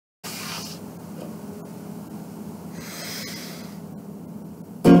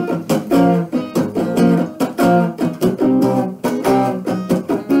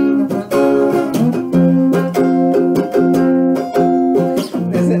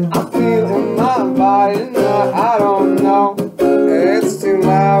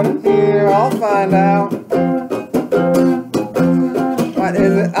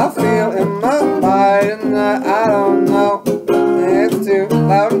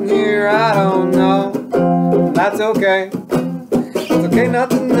that's okay. It's okay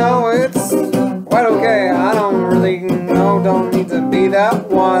not to know, it's quite okay. I don't really know, don't need to be that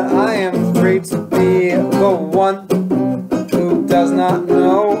one. I am free to be the one who does not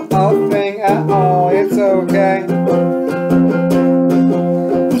know a thing at all. It's okay.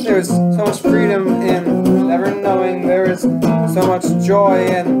 There's so much freedom in never knowing. There is so much joy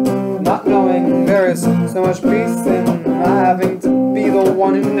in not knowing. There is so much peace in not having to be the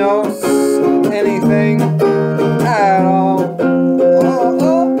one who knows anything at all. Oh,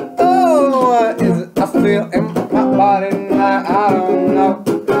 oh, oh, what is it I feel in my body tonight? I don't know.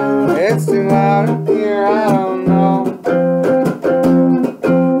 It's too loud in here, I don't know.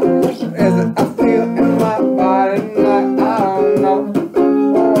 Is it I feel in my body tonight? I don't know.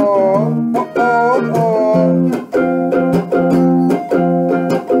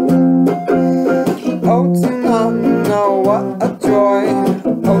 Oh, to not know, what a joy.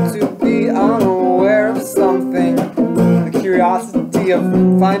 Oh, to be unaware of something. The curiosity of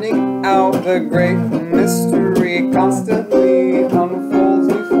finding out the great mystery constantly unfolds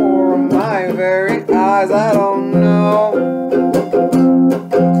before my very eyes. I don't know.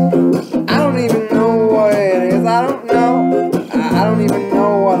 I don't even know what it is. I don't know. I don't even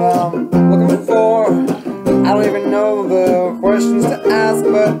know what I'm looking for. I don't even know the questions to ask,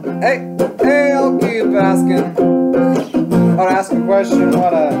 but hey, I'll keep asking. I'll ask a question,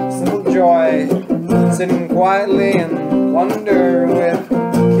 what a simple joy. Sitting quietly in wonder with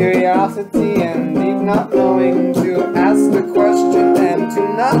curiosity and deep not knowing, to ask the question and to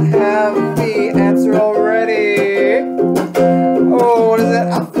not have the answer already. Oh, what is it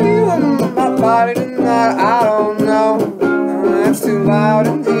I feel in my body tonight? I don't know. It's too loud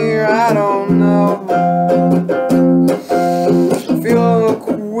in here, I don't know. I feel a little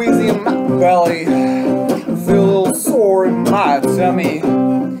queasy in my belly. I feel a little sore in my tummy.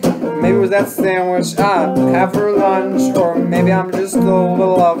 Maybe it was that sandwich I had for lunch, or maybe I'm just a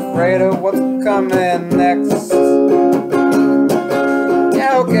little afraid of what's coming next.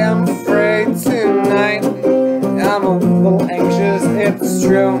 Yeah, okay, I'm afraid tonight. I'm a little anxious, it's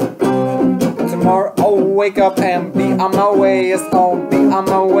true. Tomorrow I'll wake up and be on my way. Yes, I'll be on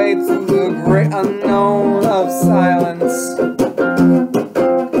my way to the great unknown of silence.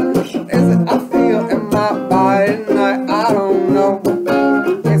 Is it I feel in my body tonight? I don't know.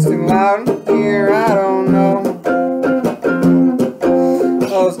 It's too loud in here, I don't know.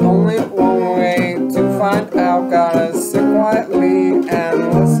 There's only one way to find out. Gotta sit quietly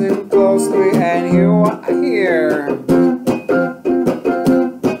and listen closely and hear what I hear.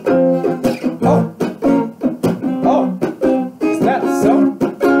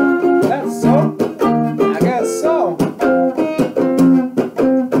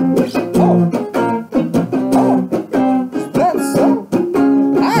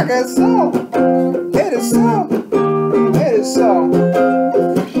 So, it is so, it is so.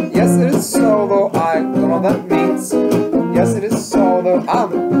 Yes, it is so, though I don't know what that means. Yes, it is so, though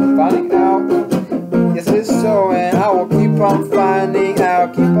I'm finding out. Yes, it is so, and I will keep on finding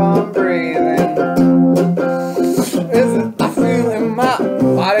out, keep on breathing. Is it I feel in my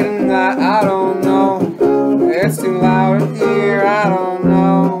body tonight? I don't know. It's too loud in here, I don't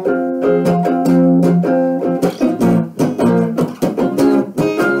know.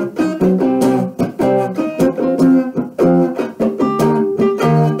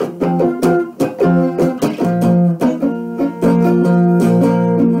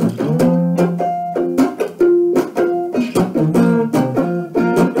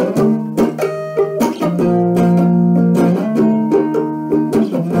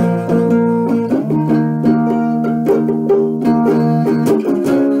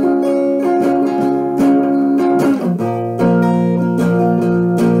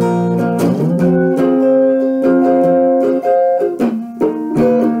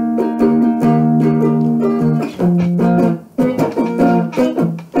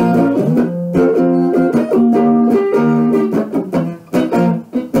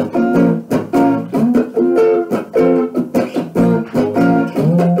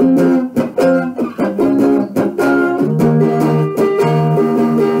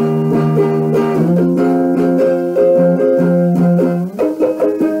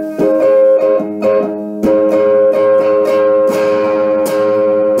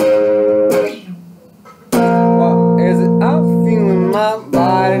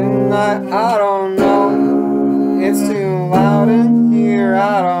 I don't know. It's too loud in here,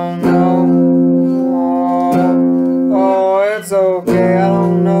 I don't know. Oh, it's okay, I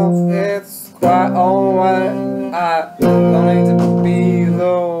don't know if it's quite alright. I don't need to be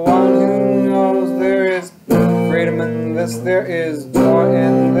the one who knows. There is freedom in this, there is joy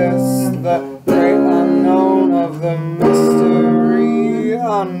in this, the great unknown of the mystery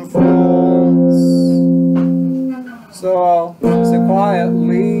unfolds. So I'll sit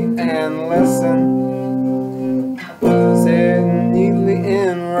quietly and listen, sit neatly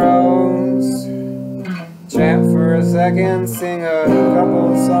in rows, chant for a second, sing a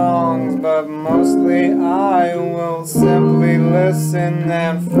couple songs, but mostly I will simply listen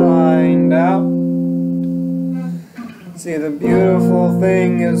and find out. See, the beautiful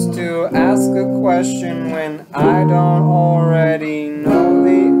thing is to ask a question when I don't already know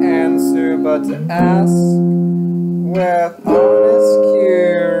the answer, but to ask with honest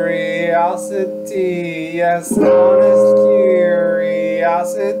curiosity. Yes, honest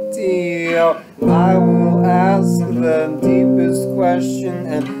curiosity. Oh, I will ask the deepest question,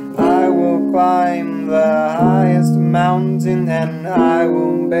 and I will climb the highest mountain, and I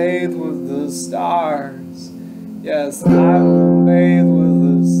will bathe with the stars. Yes, I will bathe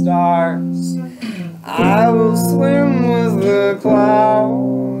with the stars. I will swim with the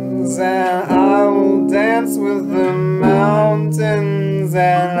clouds, and I will dance with the mountains,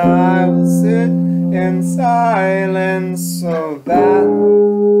 and I will sit in silence so that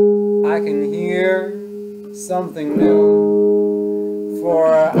I can hear something new.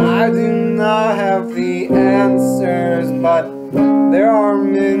 For I do not have the answers, but there are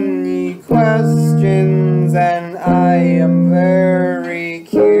many questions, and I am very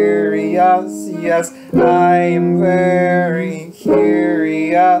curious. Yes, I am very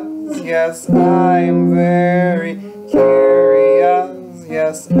curious. Yes, I am very curious.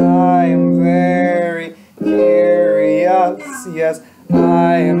 Yes, I am very curious. Yes,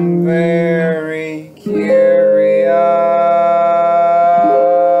 I am very